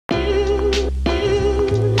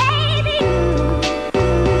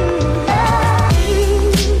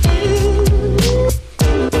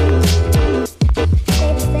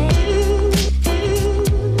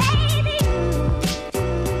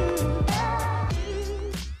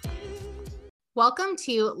Welcome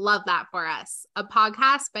to Love That For Us, a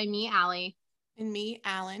podcast by me, Allie. And me,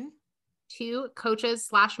 Alan. Two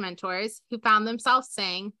coaches/mentors who found themselves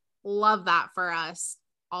saying, love that for us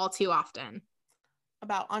all too often.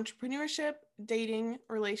 About entrepreneurship, dating,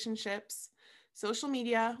 relationships, social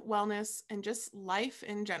media, wellness, and just life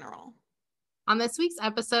in general. On this week's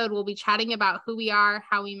episode, we'll be chatting about who we are,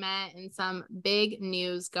 how we met, and some big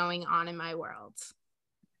news going on in my world.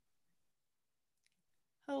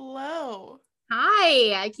 Hello.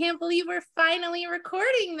 Hi, I can't believe we're finally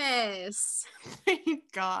recording this. Thank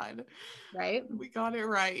God. Right? We got it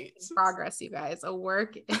right. Progress, you guys. A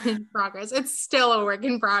work in progress. It's still a work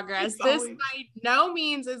in progress. This by no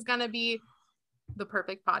means is going to be the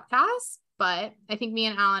perfect podcast, but I think me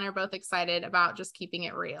and Alan are both excited about just keeping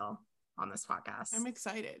it real on this podcast. I'm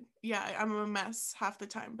excited. Yeah, I'm a mess half the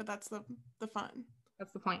time, but that's the fun.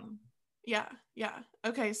 That's the point. Yeah.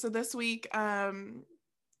 Okay, so this week,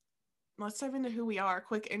 let's dive into who we are.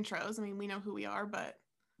 Quick intros. I mean, we know who we are, but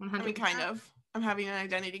 100%. I mean, kind of. I'm having an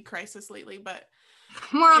identity crisis lately, but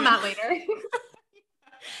more on that later.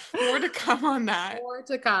 More to come on that. More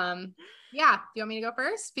to come. Yeah. Do you want me to go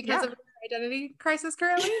first because of your identity crisis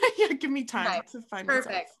currently? Yeah, give me time to find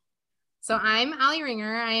Perfect. myself. So I'm Allie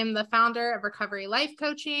Ringer. I am the founder of Recovery Life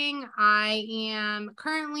Coaching. I am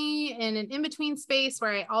currently in an in-between space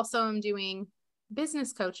where I also am doing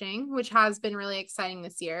business coaching, which has been really exciting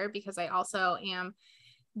this year because I also am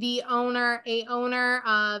the owner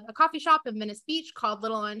of a coffee shop in Venice Beach called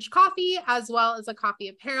Little Lunch Coffee, as well as a coffee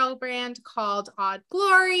apparel brand called Odd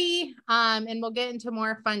Glory. And we'll get into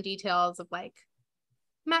more fun details of like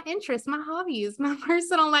my interests, my hobbies, my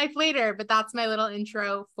personal life later, but that's my little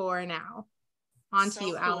intro for now. On to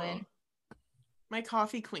you, cool. Alan. My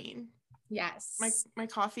coffee queen. Yes. My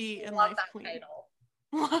coffee and life queen. Title.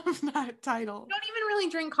 Love that title. You don't even really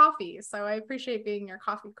drink coffee, so I appreciate being your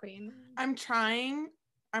coffee queen. I'm trying,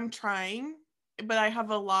 but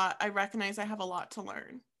I recognize I have a lot to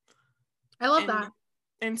learn. I love that.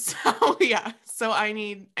 And so, yeah, so I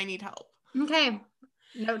need help. Okay.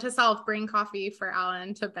 Note to self, bring coffee for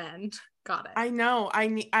Alan to Bend. Got it. I know.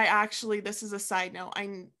 I actually, this is a side note.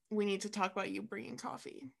 We need to talk about you bringing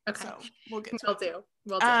coffee. Okay. So we'll get to it.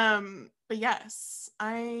 We'll do. But yes,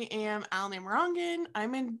 I am Alan Amarangan.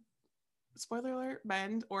 I'm in, spoiler alert,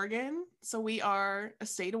 Bend, Oregon. So we are a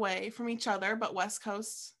state away from each other, but West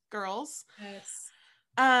Coast girls. Yes.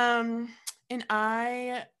 And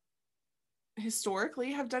I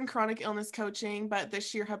historically have done chronic illness coaching, but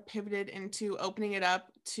this year have pivoted into opening it up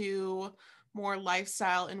to more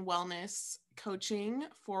lifestyle and wellness coaching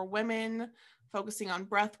for women, focusing on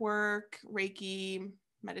breath work, Reiki,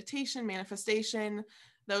 meditation, manifestation,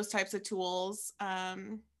 those types of tools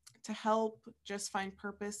to help just find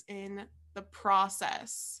purpose in the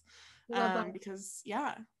process. Because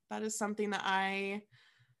that is something that I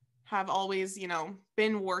have always,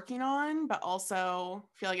 been working on, but also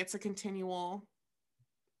feel like it's a continual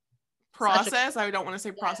process. I don't want to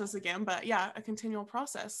say process again, but a continual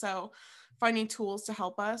process. So finding tools to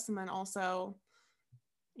help us, and then also,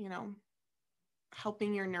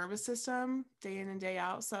 helping your nervous system day in and day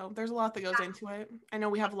out. So there's a lot that goes into it. I know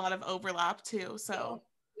we have a lot of overlap too. So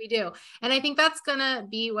we do. And I think that's going to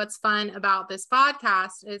be what's fun about this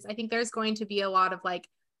podcast is I think there's going to be a lot of like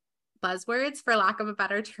buzzwords, for lack of a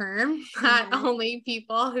better term, that only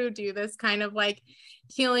people who do this kind of like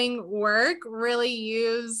healing work really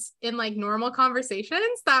use in like normal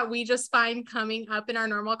conversations that we just find coming up in our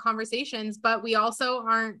normal conversations. But we also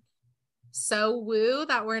aren't so woo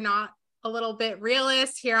that we're not a little bit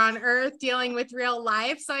realist here on earth dealing with real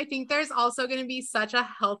life. So I think there's also going to be such a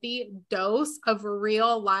healthy dose of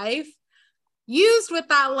real life used with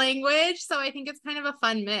that language. So I think it's kind of a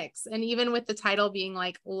fun mix. And even with the title being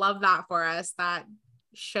like, love that for us, that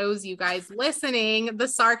shows you guys listening, the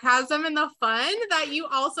sarcasm and the fun that you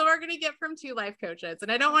also are going to get from two life coaches.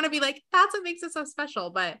 And I don't want to be like, that's what makes it so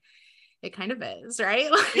special, but it kind of is,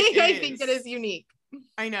 right? Like, I think it is unique.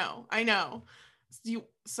 I know.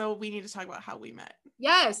 So we need to talk about how we met.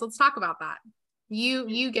 Yes. Let's talk about that.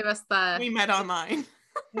 You give us we met online.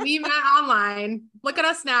 We met online. Look at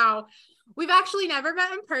us now. We've actually never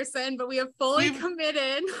met in person, but we have fully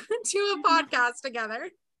committed to a podcast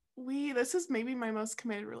together. This is maybe my most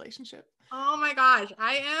committed relationship. Oh my gosh.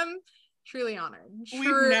 I am truly honored.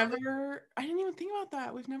 I didn't even think about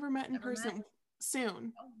that. We've never met in person.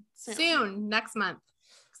 Soon. Next month.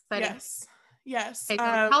 Exciting. Yes. Okay,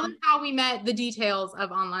 so tell them how we met, the details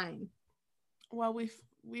of online. Well,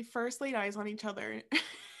 we first laid eyes on each other.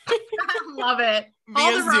 I love it.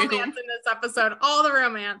 All the romance in this episode. All the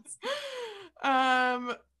romance.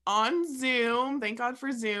 on Zoom. Thank God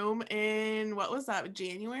for Zoom in, what was that,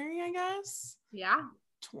 January, I guess? Yeah.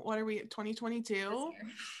 What are we, 2022?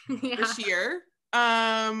 Yeah. This year.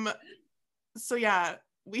 So yeah,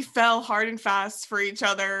 we fell hard and fast for each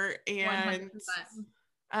other, and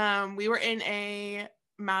 100%. we were in a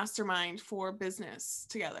mastermind for business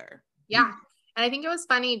together. Yeah. And I think it was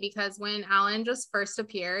funny because when Alan just first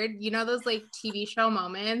appeared, you know, those like TV show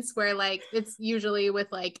moments where like it's usually with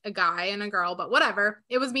like a guy and a girl, but whatever.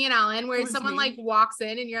 It was me and Alan where someone like walks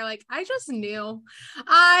in and you're like, I just knew.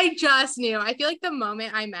 I feel like the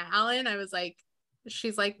moment I met Alan, I was like,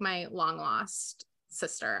 she's like my long lost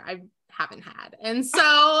sister I haven't had. And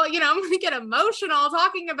so, you know, I'm going to get emotional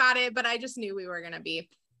talking about it, but I just knew we were going to be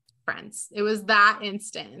friends. It was that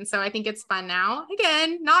instant. And so I think it's fun now.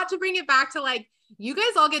 Again, not to bring it back to like, you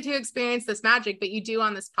guys all get to experience this magic, but you do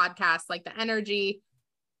on this podcast, like the energy,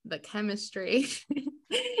 the chemistry.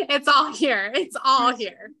 It's all here. It's all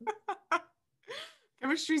here.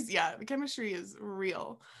 The chemistry is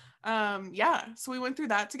real. Yeah. So we went through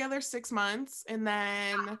that together 6 months, and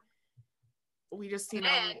then we just, you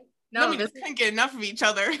know, we just couldn't get enough of each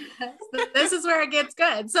other. This is where it gets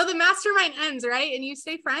good. So the mastermind ends, right? And you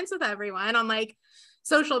stay friends with everyone on like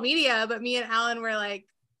social media, but me and Alan were like,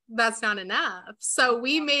 that's not enough. So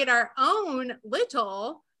we made our own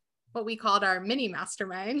little, what we called our mini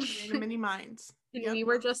mastermind. Mini minds. And we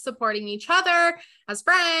were just supporting each other as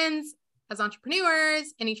friends, as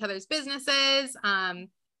entrepreneurs in each other's businesses.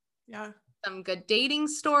 Some good dating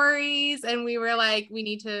stories. And we were like, we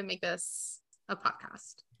need to make this a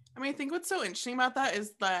podcast. I mean, I think what's so interesting about that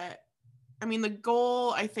is that, I mean, the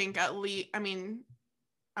goal, I think at least, I mean,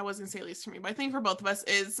 I wasn't gonna say at least for me, but I think for both of us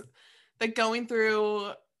is that going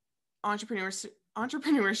through entrepreneurship,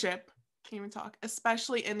 can't even talk,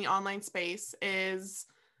 especially in the online space, is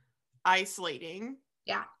isolating.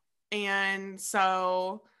 Yeah. And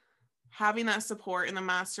so having that support in the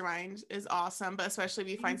mastermind is awesome, but especially if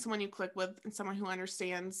you find someone you click with and someone who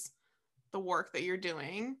understands the work that you're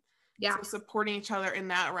doing. Yeah. So supporting each other in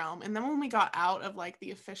that realm. And then when we got out of like the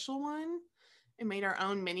official one and made our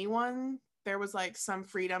own mini one, there was like some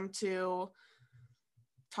freedom to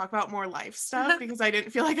talk about more life stuff because I didn't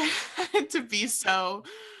feel like I had to be so,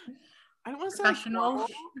 I don't want to say professional.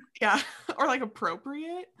 Yeah. Or like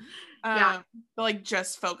appropriate. But like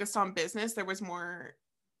just focused on business. There was more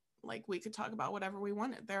like we could talk about whatever we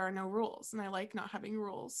wanted. There are no rules, and I like not having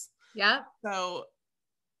rules. Yeah. So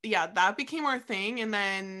yeah, that became our thing. And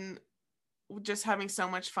then just having so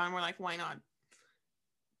much fun, we're like, why not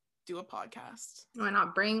do a podcast? Why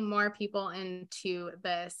not bring more people into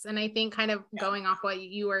this? And I think kind of going off what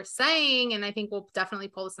you were saying, and I think we'll definitely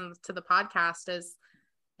pull this into the podcast, is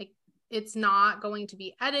like, it's not going to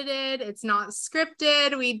be edited. It's not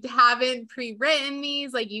scripted. We haven't pre-written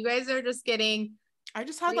these. Like, you guys are just getting. I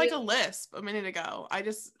just had like a lisp a minute ago. I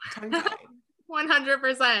just tongue-tied.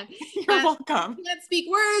 100%. You're welcome. We can't speak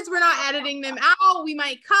words. We're not editing them out. We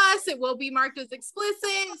might cuss. It will be marked as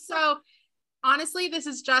explicit. So honestly, this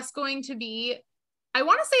is just going to be, I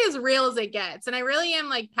want to say, as real as it gets. And I really am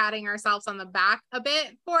like patting ourselves on the back a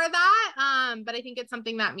bit for that. But I think it's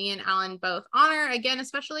something that me and Alan both honor, again,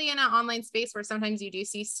 especially in an online space where sometimes you do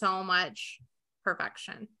see so much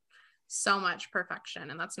perfection.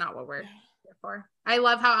 And that's not what we're here for. I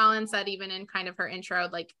love how Alan said, even in kind of her intro,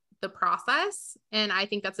 like the process. And I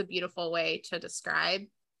think that's a beautiful way to describe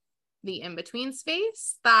the in-between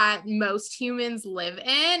space that most humans live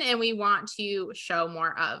in. And we want to show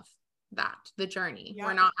more of that, the journey.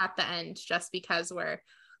 We're not at the end just because we're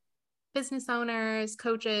business owners,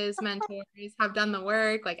 coaches, mentors, have done the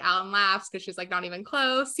work. Like Alan laughs because she's like, not even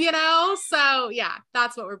close, you know? So yeah,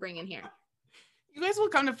 that's what we're bringing here. You guys will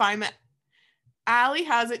come to find that Allie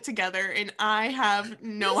has it together and I have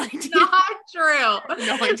no idea. Not true.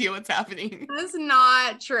 No idea what's happening. That's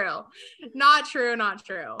not true. Not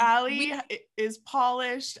true. Allie is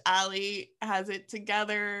polished. Allie has it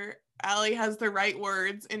together. Allie has the right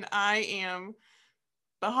words, and I am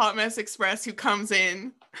the Hot Mess Express who comes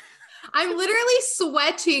in. I'm literally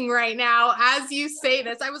sweating right now as you say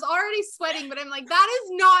this. I was already sweating, but I'm like, that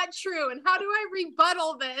is not true. And how do I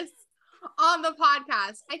rebuttal this on the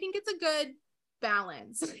podcast? I think it's a good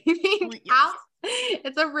balance.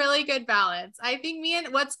 It's a really good balance. I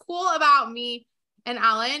think what's cool about me and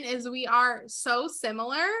Alan is we are so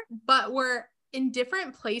similar, but we're in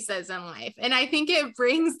different places in life. And I think it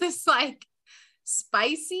brings this like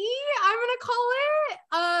spicy, I'm going to call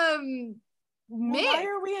it, mix. Why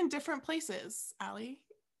are we in different places, Allie?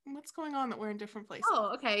 What's going on that we're in different places?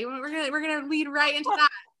 Oh, okay. We're gonna lead right into that.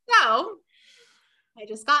 So I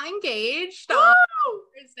just got engaged on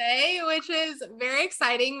Thursday, which is very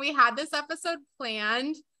exciting. We had this episode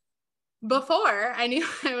planned before I knew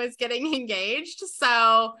I was getting engaged.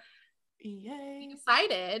 So Yay. we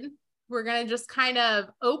decided we're going to just kind of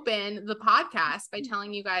open the podcast by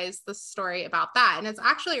telling you guys the story about that. And it's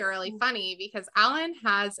actually really funny because Alan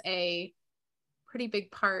has a pretty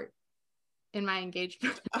big part in my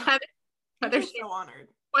engagement,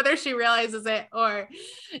 whether she realizes it or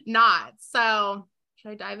not. So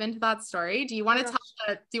should I dive into that story? Do you want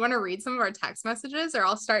to read some of our text messages, or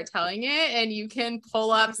I'll start telling it and you can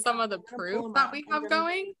pull up some of the proof that we have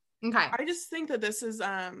going? Okay. I just think that this is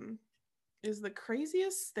the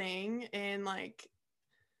craziest thing in like,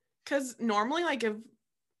 because normally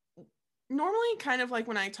kind of like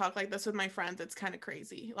when I talk like this with my friends, it's kind of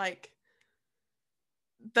crazy. Like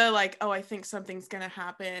oh, I think something's gonna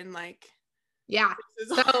happen. Like, yeah.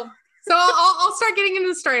 So I'll start getting into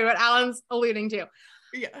the story, what Alan's alluding to.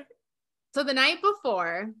 Yeah. So the night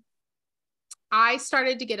before, I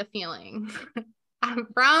started to get a feeling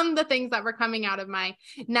from the things that were coming out of my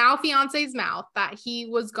now fiance's mouth that he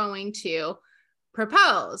was going to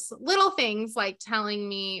propose. Little things like telling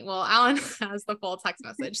me, well, Alan has the full text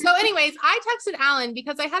message. So anyways, I texted Alan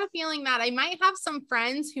because I had a feeling that I might have some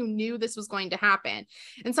friends who knew this was going to happen.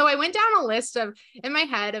 And so I went down a list in my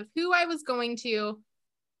head of who I was going to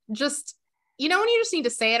just, when you just need to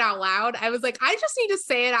say it out loud. I was like, I just need to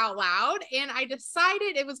say it out loud. And I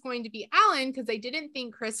decided it was going to be Alan because I didn't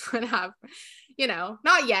think Chris would have,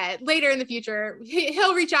 not yet, later in the future,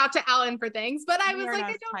 he'll reach out to Alan for things. But I was like,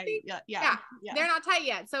 I don't think, they're not tight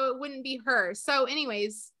yet. So it wouldn't be her. So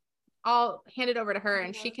anyways, I'll hand it over to her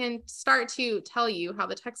and she can start to tell you how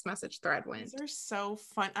the text message thread went. These are so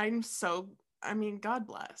fun. God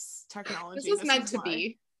bless technology. This was meant to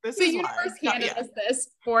be. This the is universe handed us this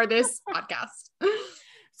for this podcast.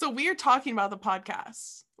 So we are talking about the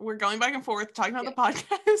podcast. We're going back and forth talking about the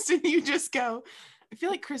podcast, and you just go, I feel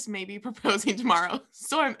like Chris may be proposing tomorrow,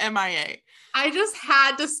 so I'm MIA. I just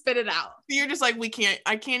had to spit it out. You're just like,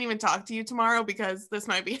 I can't even talk to you tomorrow because this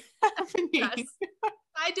might be happening. Yes.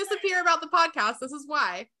 I disappear about the podcast. This is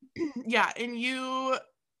why. Yeah, and you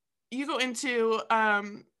go into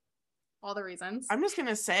all the reasons. I'm just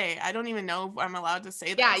gonna say, I don't even know if I'm allowed to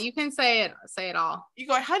say that. Yeah, you can say it all. You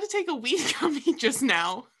go, I had to take a weed gummy just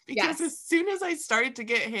now because as soon as I started to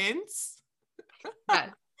get hints,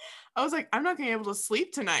 I was like, I'm not gonna be able to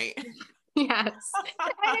sleep tonight. Yes.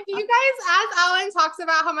 And if you guys, as Alan talks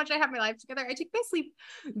about how much I have my life together, I take my sleep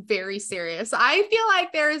very serious. I feel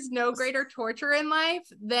like there is no greater torture in life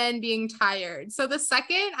than being tired. So the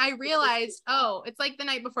second I realized, it's like the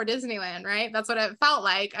night before Disneyland, right? That's what it felt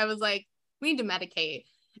like. I was like, we need to medicate.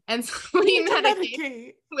 And so we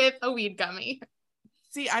medicate with a weed gummy.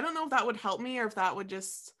 See, I don't know if that would help me or if that would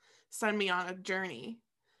just send me on a journey.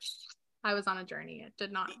 I was on a journey. It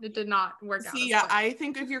did not work out. Yeah, I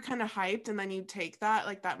think if you're kind of hyped and then you take that,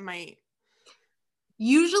 like that might.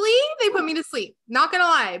 Usually they put me to sleep, not gonna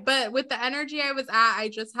lie, but with the energy I was at, I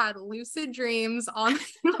just had lucid dreams on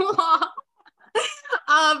the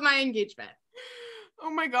law of my engagement.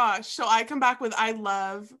 Oh my gosh. So I come back with,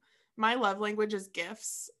 my love language is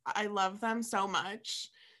gifts. I love them so much.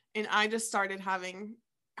 And I just started having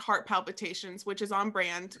heart palpitations, which is on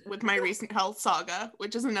brand with my recent health saga,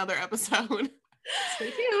 which is another episode.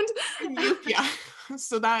 Stay tuned. Yeah.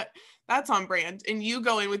 So that's on brand. And you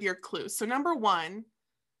go in with your clues. So number one,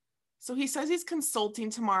 so he says he's consulting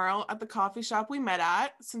tomorrow at the coffee shop we met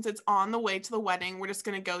at. Since it's on the way to the wedding, we're just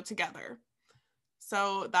going to go together.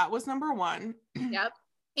 So that was number one. Yep.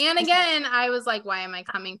 And again, I was like, why am I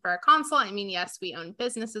coming for a consult? I mean, yes, we own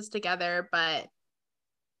businesses together, but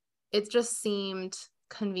it just seemed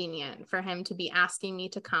convenient for him to be asking me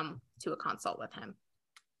to come to a consult with him.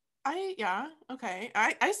 Okay.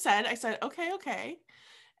 I said, okay.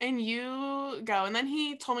 And you go. And then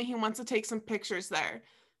he told me he wants to take some pictures there.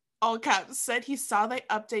 All caps, said he saw they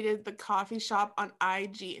updated the coffee shop on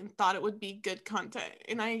IG and thought it would be good content.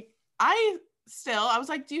 And I was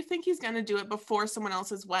like, do you think he's going to do it before someone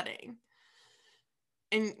else's wedding?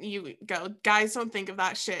 And you go, guys, don't think of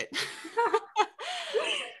that shit.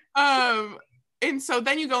 And so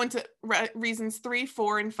then you go into reasons 3,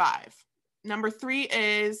 4, and 5. Number 3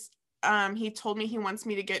 is he told me he wants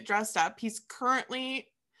me to get dressed up. He's currently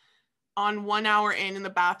on 1 hour in the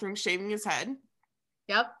bathroom shaving his head.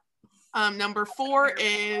 Yep. Number 4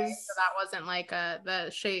 is so that wasn't like the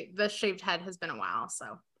shaved head has been a while,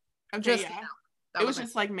 so okay, it was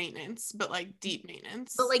just like maintenance, but like deep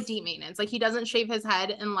maintenance. Like he doesn't shave his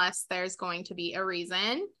head unless there's going to be a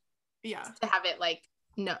reason. Yeah. To have it like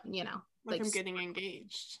like I'm getting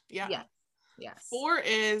engaged. Yeah. Yes. 4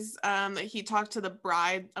 is that he talked to the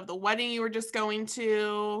bride of the wedding you were just going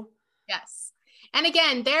to. Yes. And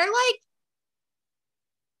again, they're like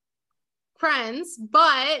friends,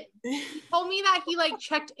 but he told me that he like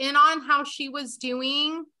checked in on how she was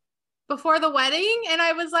doing before the wedding. And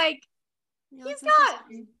I was like, he's not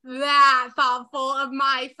that thoughtful of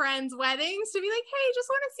my friends' weddings to be like, hey, just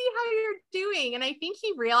want to see how you're doing. And I think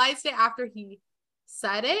he realized it after he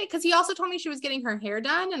said it, because he also told me she was getting her hair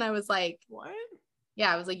done. And I was like, what?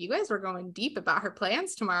 Yeah, I was like, you guys were going deep about her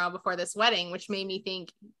plans tomorrow before this wedding, which made me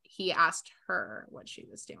think he asked her what she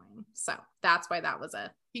was doing. So that's why that was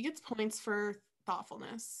he gets points for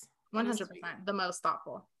thoughtfulness. 100%, the most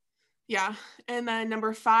thoughtful. Yeah. And then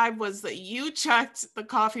number 5 was that you checked the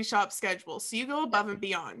coffee shop schedule. So you go above and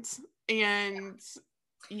beyond, and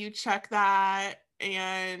you check that.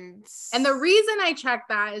 And the reason I checked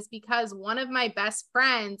that is because one of my best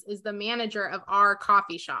friends is the manager of our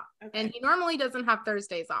coffee shop. Okay. And he normally doesn't have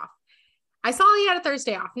Thursdays off. I saw he had a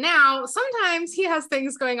Thursday off. Now, sometimes he has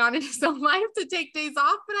things going on in his own life to take days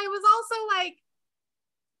off, but I was also like,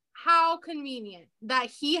 how convenient that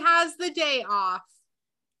he has the day off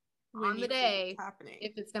on the day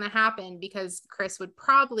if it's going to happen, because Chris would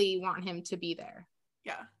probably want him to be there.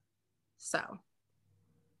 Yeah. So,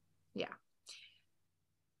 yeah.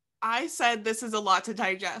 I said this is a lot to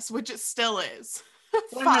digest, which it still is.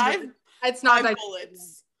 5 it's not 5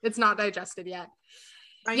 bullets. It's not digested yet.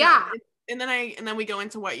 Yeah. And then we go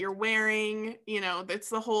into what you're wearing, it's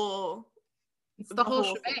the whole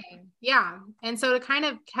shebang. Thing. Yeah. And so to kind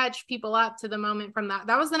of catch people up to the moment from that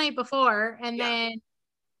was the night before. And then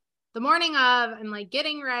the morning of, I'm like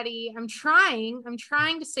getting ready. I'm trying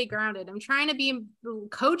to stay grounded. I'm trying to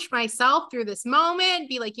coach myself through this moment,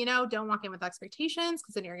 be like, don't walk in with expectations,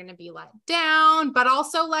 because then you're going to be let down. But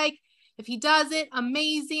also, like, if he does it,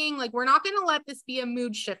 amazing. Like, we're not going to let this be a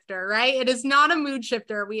mood shifter, right? It is not a mood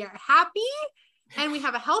shifter. We are happy and we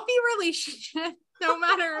have a healthy relationship, no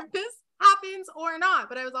matter if this happens or not.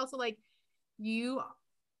 But I was also like, you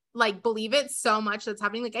like believe it so much that's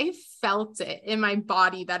happening. Like, I felt it in my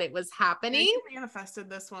body that it was happening. You manifested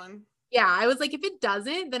this one. Yeah, I was like, if it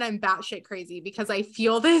doesn't, then I'm batshit crazy, because I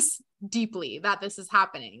feel this deeply that this is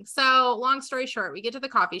happening. So long story short, we get to the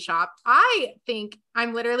coffee shop. I think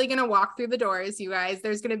I'm literally going to walk through the doors, you guys.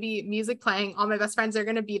 There's going to be music playing. All my best friends are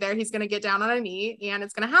going to be there. He's going to get down on a knee and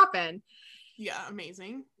it's going to happen. Yeah,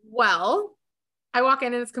 amazing. Well, I walk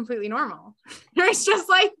in and it's completely normal. There's just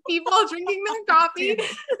like people drinking their coffee.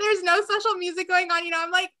 There's no special music going on.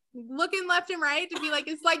 I'm like looking left and right to be like,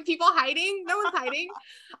 it's like people hiding. No one's hiding.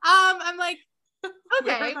 I'm like,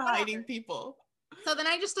 okay. Hiding people. So then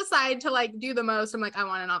I just decide to like do the most. I'm like, I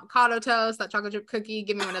want an avocado toast, that chocolate chip cookie.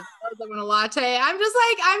 Give me one of those. I want a latte. I'm just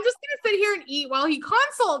going to sit here and eat while he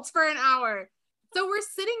consults for an hour. So we're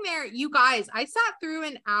sitting there, you guys, I sat through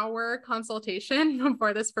an hour consultation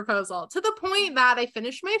before this proposal, to the point that I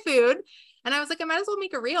finished my food and I was like, I might as well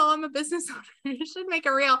make a reel. I'm a business owner. I should make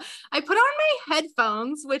a reel. I put on my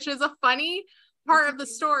headphones, which is a funny part of the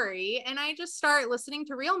story. And I just start listening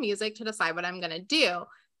to real music to decide what I'm going to do.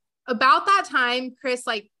 About that time, Chris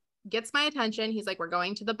like gets my attention. He's like, we're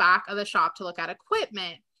going to the back of the shop to look at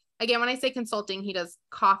equipment. Again, when I say consulting, he does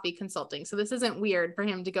coffee consulting. So this isn't weird for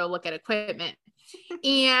him to go look at equipment.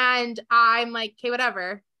 And I'm like, okay,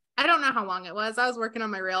 whatever. I don't know how long it was. I was working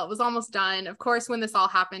on my reel. It was almost done. Of course, when this all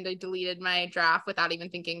happened, I deleted my draft without even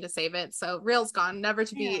thinking to save it. So reel's gone, never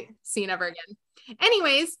to be seen ever again.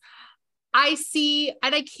 Anyways, I see,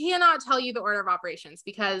 and I cannot tell you the order of operations,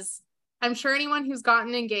 because I'm sure anyone who's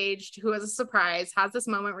gotten engaged, who has a surprise, has this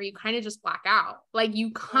moment where you kind of just black out. Like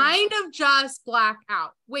you kind of just black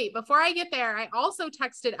out. Wait, before I get there, I also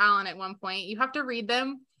texted Alan at one point. You have to read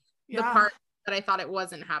them. The part that I thought it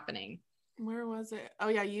wasn't happening. Where was it? Oh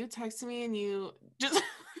yeah, you texted me and you just,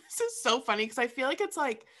 this is so funny because I feel like it's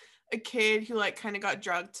like a kid who like kind of got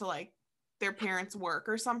drugged to like their parents' work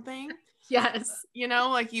or something. Yes.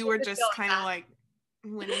 Like you were just kind of like,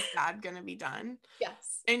 when is dad gonna be done?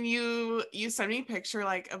 Yes. And you sent me a picture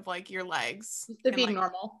like of like your legs. To be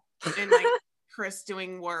normal. And like Chris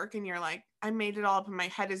doing work, and you're like, I made it all up in my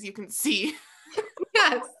head, as you can see.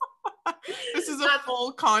 Yes. This is a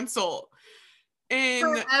full consult. And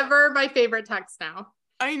forever my favorite text now.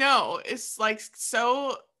 I know. It's like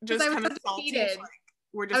so just kind of salty.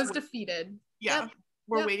 Like, I was defeated. Yeah. Yep.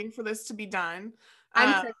 We're waiting for this to be done.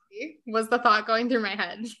 I'm crazy, was the thought going through my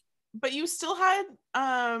head. But you still had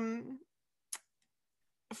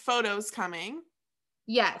photos coming.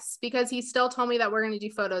 Yes, because he still told me that we're going to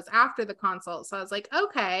do photos after the consult. So I was like,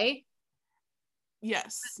 okay.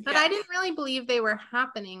 Yes. But I didn't really believe they were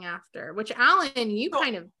happening after, which Alan, you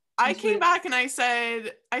kind of. I came back and I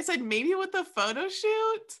said maybe with the photo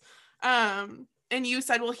shoot. And you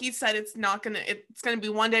said, well, he said it's going to be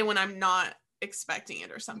one day when I'm not expecting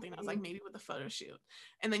it or something. I was like, maybe with a photo shoot.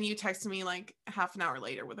 And then you texted me like half an hour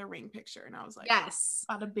later with a ring picture. And I was like, yes,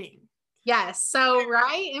 bada bing. yes. So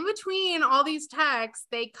right in between all these texts,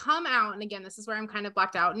 they come out. And again, this is where I'm kind of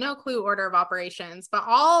blacked out. No clue order of operations, but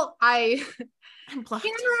all I can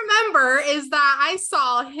remember is that I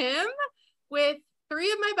saw him with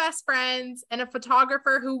 3 of my best friends and a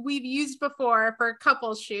photographer who we've used before for a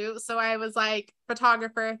couple shoots. So I was like,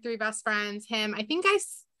 photographer, 3 best friends, him. I think I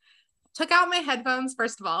took out my headphones.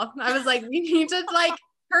 First of all, I was like, we need to like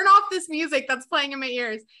turn off this music that's playing in my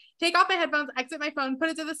ears, take off my headphones, exit my phone, put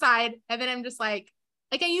it to the side. And then I'm just like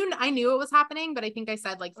I knew it was happening, but I think I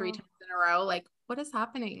said like 3 times in a row, like, what is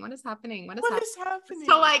happening? What is happening? What is happening?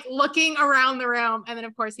 So like looking around the room. And then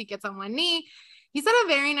of course he gets on one knee. He said a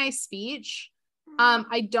very nice speech.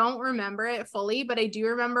 I don't remember it fully, but I do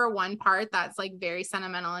remember one part that's like very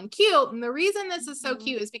sentimental and cute. And the reason this is so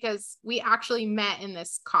cute is because we actually met in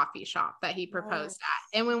this coffee shop that he proposed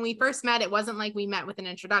at. And when we first met, it wasn't like we met with an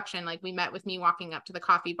introduction. Like we met with me walking up to the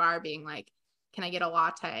coffee bar being like, can I get a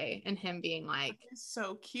latte? And him being like,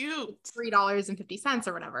 so cute, $3.50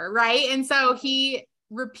 or whatever. Right. And so he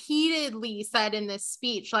repeatedly said in this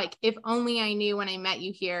speech, like, if only I knew when I met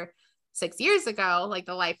you here 6 years ago, like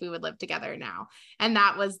the life we would live together now. And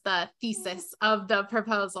that was the thesis of the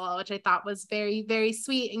proposal, which I thought was very, very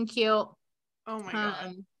sweet and cute. Oh my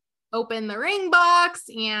God. Open the ring box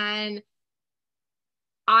and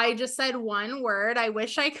I just said one word. I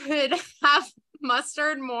wish I could have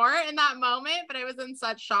mustered more in that moment, but I was in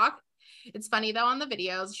such shock. It's funny though, on the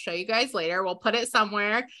videos, I'll show you guys later. We'll put it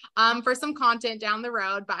somewhere for some content down the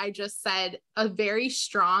road, but I just said a very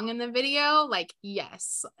strong in the video, like,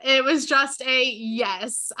 yes, it was just a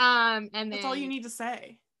yes. And that's then all you need to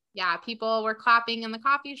say. Yeah. People were clapping in the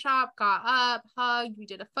coffee shop, got up, hugged, we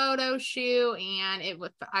did a photo shoot, and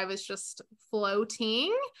I was just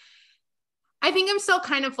floating. I think I'm still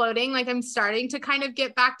kind of floating. Like I'm starting to kind of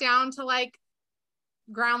get back down to like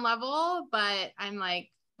ground level, but I'm like,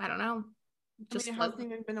 I don't know. It hasn't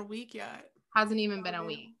even been a week yet. Hasn't even been a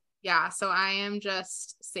week. Yeah. So I am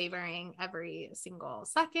just savoring every single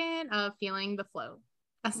second of feeling the flow.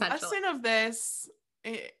 Essentially. Lesson of this,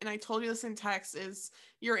 and I told you this in text, is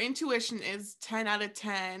your intuition is 10 out of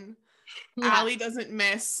 10. Yeah. Allie doesn't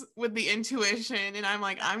miss with the intuition. And I'm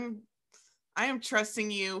like, I am trusting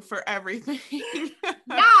you for everything.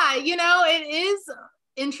 Yeah. It is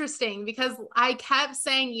interesting because I kept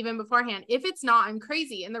saying even beforehand, if it's not, I'm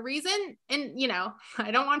crazy. And the reason, and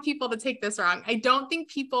I don't want people to take this wrong. I don't think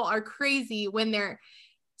people are crazy when they're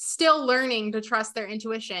still learning to trust their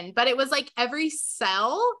intuition, but it was like every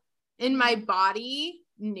cell in my body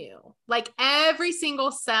knew, like every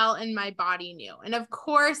single cell in my body knew. And of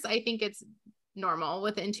course, I think it's normal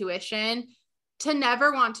with intuition to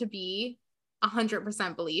never want to be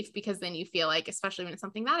 100% belief, because then you feel like, especially when it's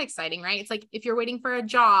something that exciting, right? It's like if you're waiting for a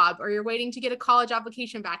job or you're waiting to get a college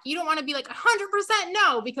application back, you don't want to be like 100%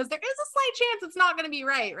 no, because there is a slight chance it's not going to be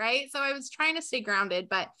right. Right. So I was trying to stay grounded,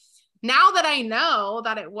 but now that I know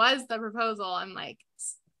that it was the proposal, I'm like,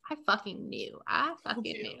 I fucking knew. I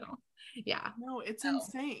fucking knew. Yeah. No, it's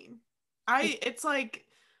insane. It's like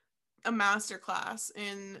a masterclass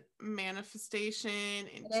in manifestation.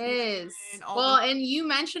 It is. Well, and you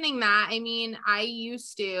mentioning that, I mean, I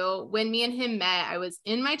used to, when me and him met, I was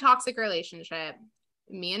in my toxic relationship.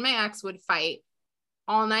 Me and my ex would fight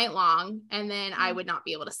all night long, and then I would not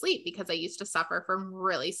be able to sleep because I used to suffer from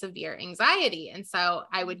really severe anxiety. And so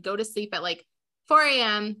I would go to sleep at like 4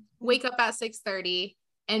 a.m., wake up at 6:30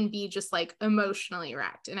 and be just like emotionally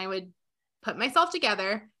wrecked. And I would put myself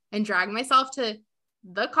together and drag myself to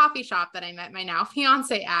the coffee shop that I met my now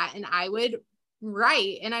fiance at, and I would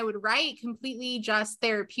write completely just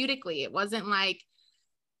therapeutically. It wasn't like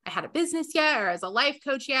I had a business yet or as a life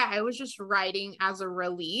coach yet. I was just writing as a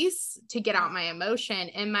release to get out my emotion.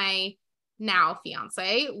 And my now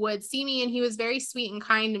fiance would see me, and he was very sweet and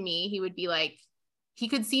kind to me. He would be like, he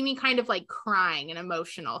could see me kind of like crying and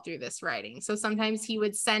emotional through this writing. So sometimes he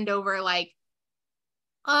would send over like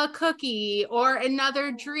a cookie or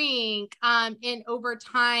another drink. And over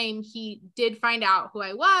time, he did find out who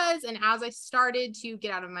I was. And as I started to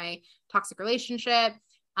get out of my toxic relationship,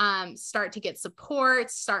 start to get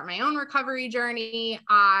support, start my own recovery journey,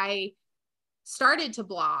 I started to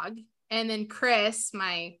blog. And then Chris,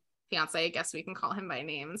 my fiance, I guess we can call him by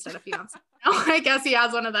name instead of fiance. I guess he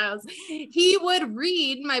has one of those. He would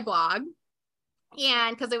read my blog.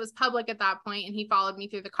 And because it was public at that point, and he followed me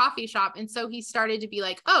through the coffee shop. And so he started to be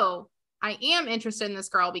like, oh, I am interested in this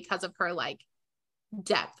girl because of her like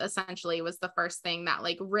depth, essentially, was the first thing that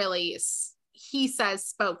like really, he says,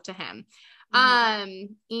 spoke to him. And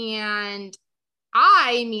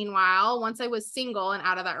I, meanwhile, once I was single and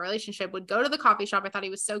out of that relationship, would go to the coffee shop. I thought he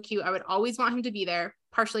was so cute. I would always want him to be there,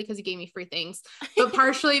 partially because he gave me free things, but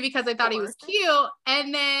partially because I thought he was cute.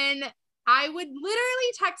 And then I would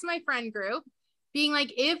literally text my friend group being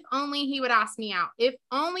like, if only he would ask me out. If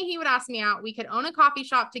only he would ask me out, we could own a coffee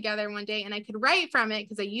shop together one day and I could write from it,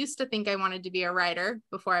 because I used to think I wanted to be a writer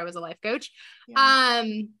before I was a life coach. Yeah.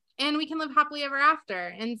 And we can live happily ever after.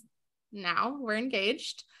 And now we're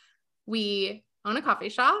engaged. We own a coffee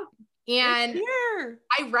shop, and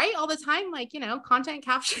I write all the time, like, content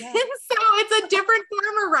captions. Yeah. So it's a different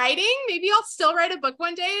form of writing. Maybe I'll still write a book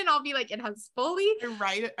one day and I'll be like, it has fully.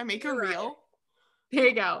 I make a reel. There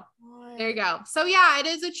you go. What? There you go. So yeah, it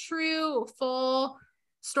is a true full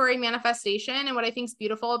story manifestation. And what I think is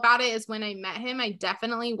beautiful about it is when I met him, I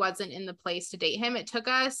definitely wasn't in the place to date him. It took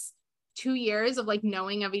us 2 years of like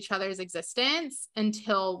knowing of each other's existence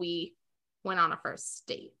until we went on a first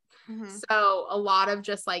date. Mm-hmm. So a lot of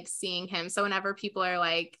just like seeing him. So whenever people are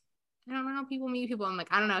like, I don't know how people meet people, I'm like,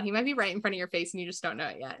 I don't know. He might be right in front of your face and you just don't know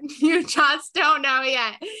it yet. You just don't know it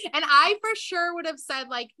yet. And I for sure would have said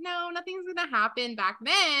like, no, nothing's going to happen back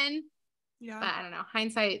then. Yeah. But I don't know.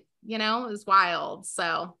 Hindsight, is wild.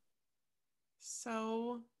 So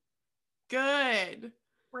good.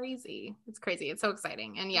 Crazy. It's crazy. It's so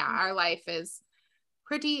exciting. And yeah, our life is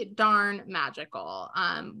pretty darn magical.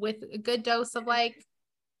 With a good dose of like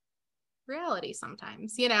reality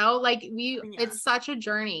sometimes, it's such a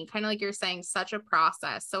journey, kind of like you're saying, such a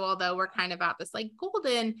process. So although we're kind of at this like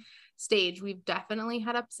golden stage, we've definitely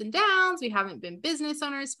had ups and downs. We haven't been business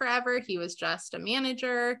owners forever. He was just a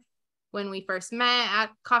manager when we first met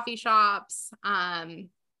at coffee shops. You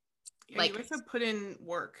guys have put in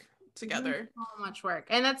work together. So much work.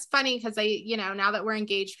 And that's funny because now that we're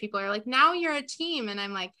engaged, people are like, now you're a team. And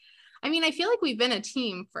I'm like, I feel like we've been a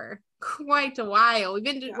team for quite a while. We're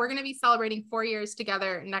going to be celebrating 4 years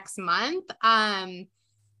together next month. But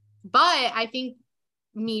I think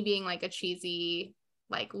me being like a cheesy,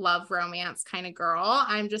 like love romance kind of girl,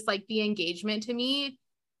 I'm just like, the engagement to me,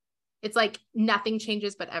 it's like nothing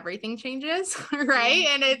changes, but everything changes. Right.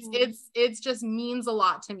 Mm-hmm. And it's just means a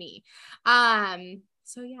lot to me.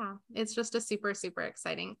 So yeah, it's just a super, super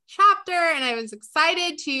exciting chapter. And I was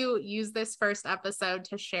excited to use this first episode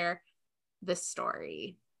to share this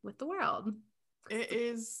story with the world. It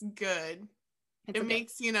is good. It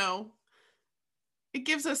makes, it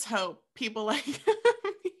gives us hope. People like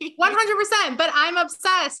 100%. But I'm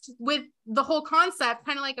obsessed with the whole concept,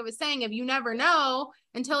 kind of like I was saying, of you never know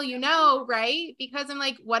until you know, right? Because I'm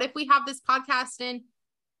like, what if we have this podcast in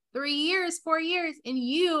 3 years, 4 years, and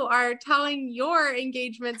you are telling your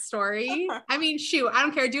engagement story? Shoot, I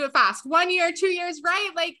don't care. Do it fast. 1 year, 2 years, right?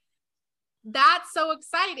 Like, that's so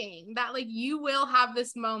exciting that like you will have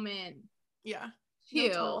this moment. Yeah. Too.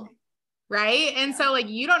 No, totally. Right. And so like,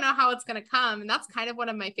 you don't know how it's going to come. And that's kind of one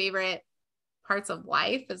of my favorite parts of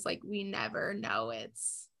life is like, we never know.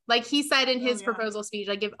 It's like he said in his proposal speech,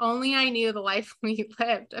 like, if only I knew the life we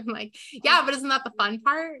lived. I'm like, yeah, but isn't that the fun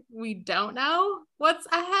part? We don't know what's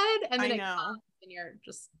ahead. And then it comes and you're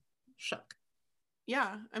just shook.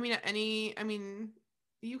 Yeah.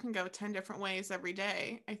 You can go 10 different ways every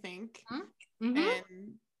day, I think. Mm-hmm.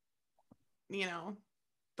 And,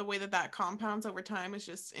 the way that compounds over time is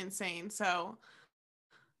just insane. So,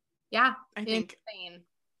 yeah, I think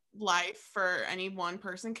life for any one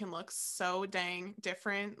person can look so dang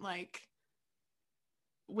different, like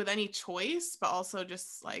with any choice, but also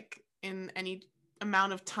just like in any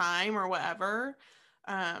amount of time or whatever.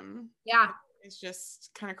 Yeah, it's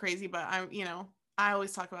just kind of crazy. But I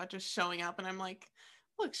always talk about just showing up, and I'm like,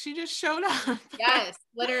 look, she just showed up. Yes,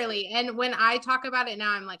 literally. And when I talk about it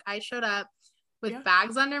now, I'm like, I showed up with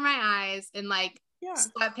bags under my eyes and like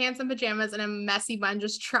sweatpants and pajamas and a messy bun.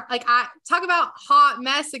 Just I talk about hot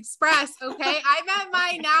mess express. Okay. I met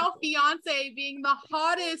my now fiance being the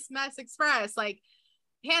hottest mess express, like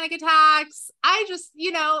panic attacks. I just,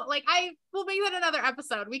 I will make that another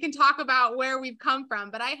episode. We can talk about where we've come from,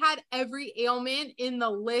 but I had every ailment in the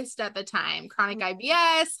list at the time: chronic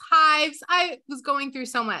IBS, hives. I was going through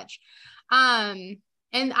so much. And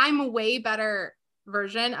I'm a way better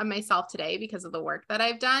version of myself today because of the work that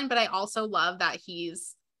I've done. But I also love that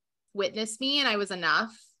he's witnessed me and I was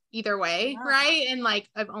enough either way. Yeah. Right. And like,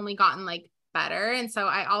 I've only gotten like better. And so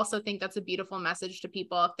I also think that's a beautiful message to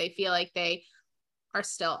people if they feel like they are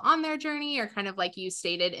still on their journey or kind of like you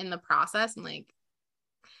stated in the process, and like,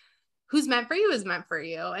 who's meant for you is meant for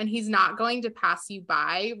you. And he's not going to pass you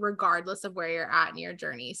by regardless of where you're at in your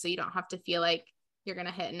journey. So you don't have to feel like you're going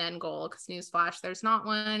to hit an end goal, because newsflash, there's not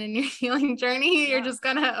one in your healing journey. You're just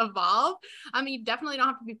going to evolve. You definitely don't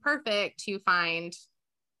have to be perfect to find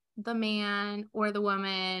the man or the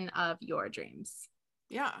woman of your dreams.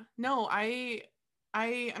 Yeah. No, I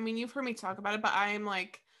mean, you've heard me talk about it, but I'm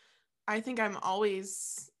like, I think I'm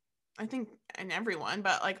always, I think in everyone,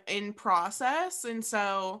 but like in process. And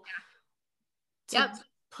so to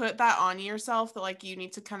put that on yourself, that like you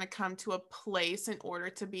need to kind of come to a place in order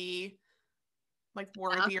to be like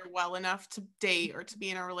worthy or well enough to date or to be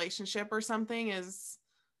in a relationship or something is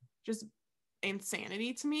just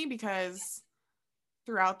insanity to me, because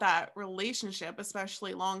throughout that relationship,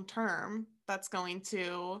 especially long term,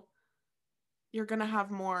 you're going to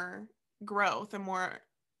have more growth and more,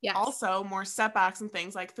 also more setbacks and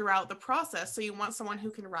things like throughout the process. So you want someone who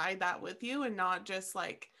can ride that with you and not just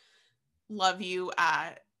like love you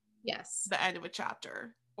at the end of a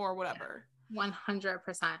chapter or whatever. 100%.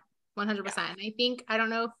 100%. And I think, I don't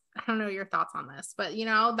know your thoughts on this, but you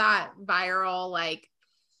know, that viral, like,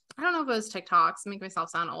 I don't know if it was TikToks, make myself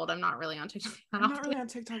sound old. I'm not really on TikTok. I'm not really on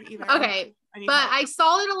TikTok either. Okay. But I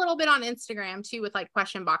saw it a little bit on Instagram too, with like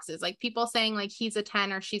question boxes, like people saying like he's a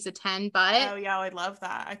 10 or she's a 10, but oh yeah, I love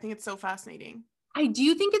that. I think it's so fascinating. I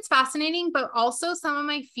do think it's fascinating, but also some of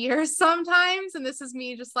my fears sometimes, and this is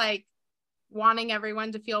me just like wanting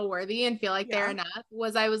everyone to feel worthy and feel like they're enough,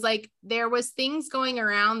 was I was like, there was things going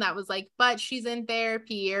around that was like, but she's in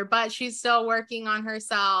therapy, or but she's still working on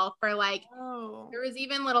herself, or like there was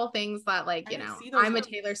even little things that like, you know, I'm a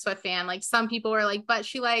Taylor Swift fan, like some people were like, but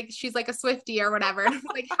she's like a Swiftie or whatever.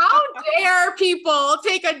 Like, how dare people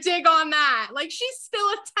take a dig on that? Like, she's still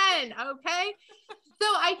a 10, okay? So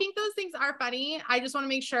I think those things are funny. I just want to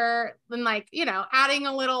make sure, and like, you know, adding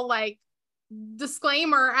a little like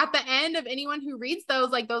disclaimer at the end of anyone who reads those,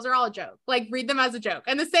 like those are all a joke, like read them as a joke.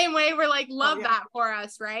 And the same way we're like, love that for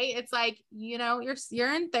us, right? It's like, you know,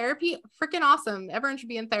 you're in therapy, freaking awesome, everyone should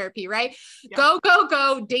be in therapy, right? Go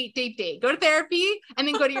date, go to therapy and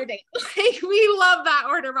then go to your date. Like, we love that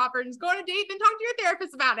order of operations. Go on a date, then talk to your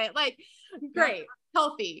therapist about it. Like, great,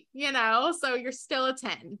 healthy, you know, so you're still a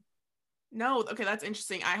 10. No, okay, that's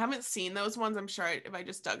interesting. I haven't seen those ones. I'm sure if I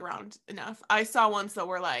just dug around enough. I saw ones that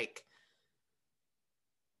were like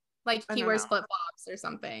he wears flip-flops or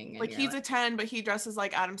something. Like he's like a 10, but he dresses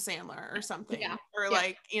like Adam Sandler or something. Yeah. Or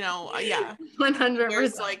like, you know, 100%.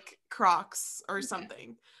 Wears like Crocs or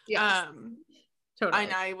something. Yes. Totally.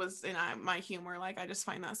 And I was in my humor, like I just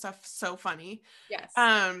find that stuff so funny. Yes.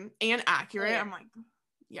 And accurate. I'm like,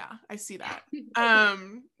 yeah, I see that.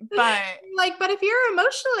 But like, but if you're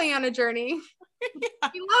emotionally on a journey,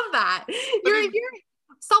 you love that. You're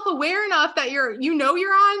self-aware enough that you're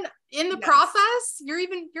on in the process, you're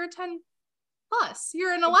a 10 plus,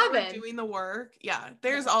 you're an 11 doing the work.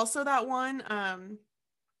 There's also that one,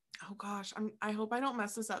 oh gosh, I hope I don't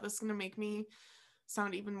mess this up. This is gonna make me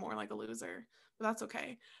sound even more like a loser, but that's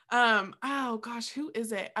okay. Oh gosh, who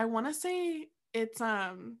is it? I want to say it's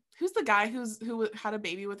who's the guy who had a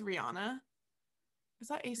baby with Rihanna? Is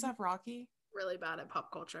that A$AP Rocky? Really bad at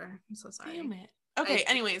pop culture, I'm so sorry. Damn it. Okay,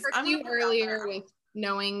 anyways, I'm you earlier with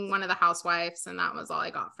knowing one of the housewives, and that was all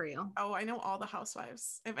I got for you. Oh, I know all the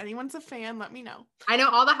housewives. If anyone's a fan, let me know. I know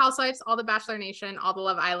all the housewives, all the Bachelor Nation, all the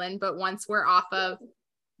Love Island, but once we're off of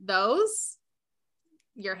those,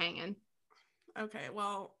 you're hanging. Okay,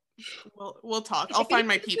 well, we'll talk. I'll find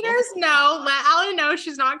my people. No, let Alan know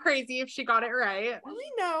she's not crazy if she got it right.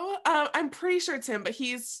 Really? No, I'm pretty sure it's him, but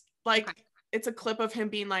he's like, it's a clip of him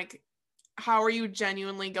being like, how are you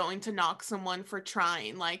genuinely going to knock someone for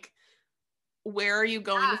trying? Like, where are you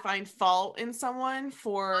going to find fault in someone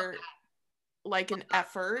for like an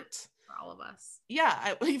effort? For all of us.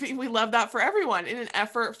 Yeah, we love that for everyone, in an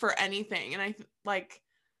effort for anything. And I like,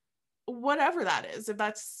 whatever that is, if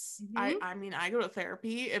that's I mean, I go to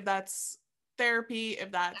therapy, if that's therapy,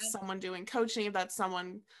 if that's someone doing coaching, if that's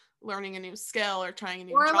someone learning a new skill or trying a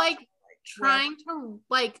new job, like trying to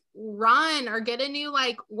like run or get a new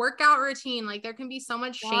like workout routine. Like there can be so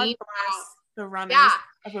much shame about the runners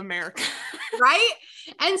of America. Right?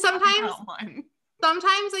 And sometimes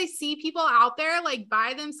I see people out there like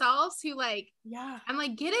by themselves who like, I'm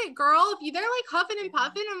like, get it, girl. If they're like huffing and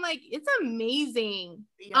puffing, I'm like, it's amazing.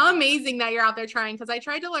 Amazing that you're out there trying. Cause I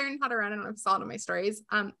tried to learn how to run, and I saw it in my stories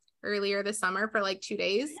earlier this summer for like 2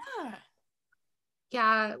 days.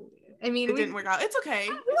 Yeah. I mean, it didn't work out. It's okay.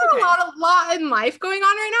 There's a lot in life going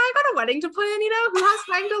on right now. I got a wedding to plan, you know, who has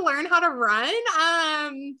time to learn how to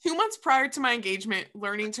run? 2 months prior to my engagement,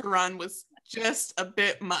 learning to run was just a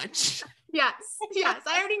bit much. Yes.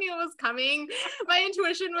 I already knew it was coming. My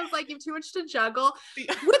intuition was like, you have too much to juggle. With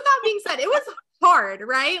that being said, it was hard,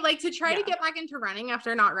 right? Like to try to get back into running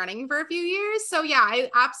after not running for a few years. So yeah, I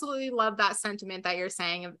absolutely love that sentiment that you're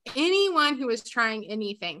saying of anyone who is trying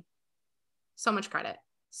anything. So much credit.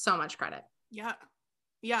 Yeah.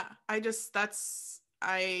 Yeah,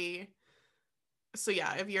 so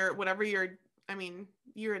yeah, if you're whatever you're, I mean,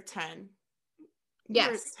 you're a 10. You're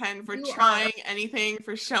a Yes, 10 for you are. trying anything,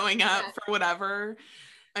 for showing up, Yes. for whatever.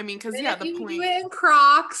 I mean, because And yeah, if the you do point, it in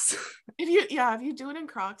Crocs, if you do it in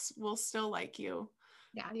Crocs, we'll still like you.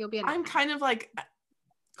 yeah, you'll be I'm enough. kind of like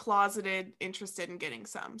closeted interested in getting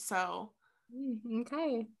some, so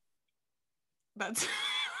Okay. that's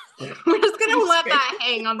We're just gonna let Space. that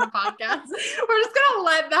hang on the podcast. We're just gonna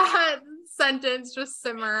let that sentence just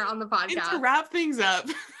simmer on the And to podcast. wrap things up,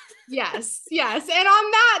 Yes, yes. And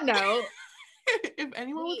on that note, if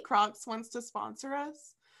anyone with Crocs wants to sponsor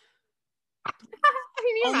us, can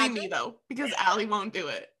you only imagine? me though, because Allie won't do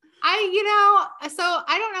it. So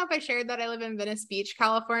I don't know if I shared that I live in Venice Beach,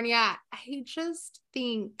 California. I just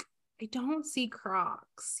think I don't see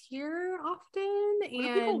Crocs here often. What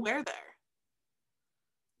do people wear there?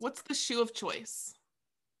 What's the shoe of choice?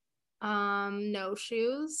 No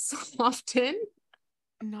shoes often.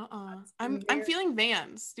 Nuh-uh. I'm feeling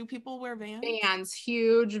Vans. Do people wear Vans? Vans,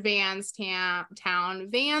 huge Vans town.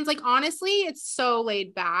 Vans, like honestly, it's so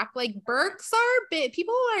laid back. Like Birks are bit.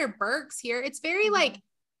 People wear Birks here. It's very like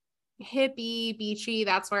hippie, beachy.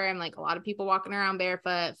 That's where I'm like a lot of people walking around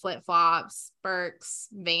barefoot, flip flops, Birks,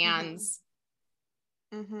 Vans.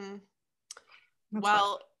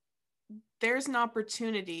 Well, there's an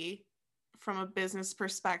opportunity from a business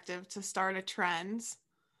perspective to start a trend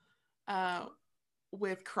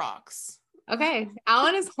with Crocs. Okay,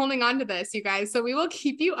 Alan is holding on to this, you guys. So we will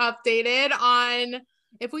keep you updated on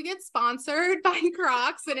if we get sponsored by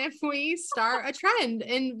Crocs and if we start a trend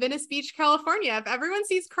in Venice Beach, California. If everyone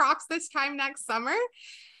sees Crocs this time next summer,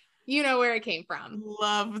 you know where it came from.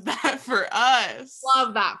 Love that for us.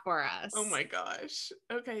 Love that for us. Oh my gosh.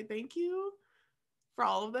 Okay, thank you for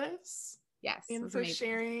all of this. Yes. And for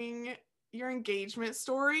sharing your engagement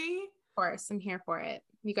story. Of course, I'm here for it.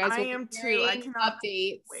 You guys will I am too. I cannot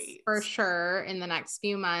updates wait. For sure in the next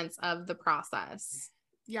few months of the process.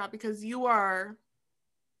 Yeah, because you are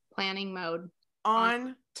planning mode.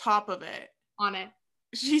 On top of it. On it.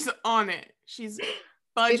 She's on it. She's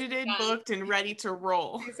budgeted, booked, and ready to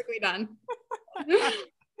roll. Basically done.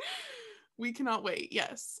 We cannot wait.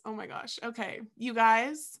 Yes. Oh my gosh. Okay. You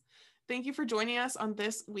guys, thank you for joining us on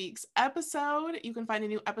this week's episode. You can find a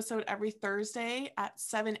new episode every Thursday at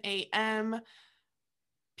 7 a.m.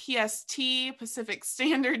 PST, Pacific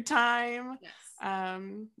Standard Time. Yes.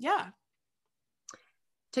 Yeah.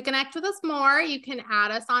 To connect with us more, you can add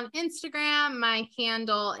us on Instagram. My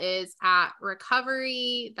handle is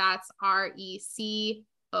 @recovery. That's RECOV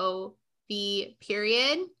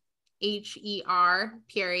period HER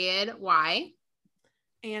period Y.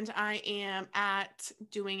 And I am at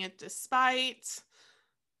Doing It Despite.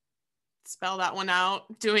 Spell that one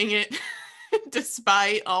out. Doing It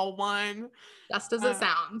Despite, all one. Just as it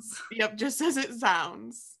sounds. Yep, just as it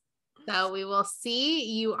sounds. So we will see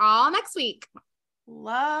you all next week.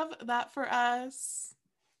 Love that for us.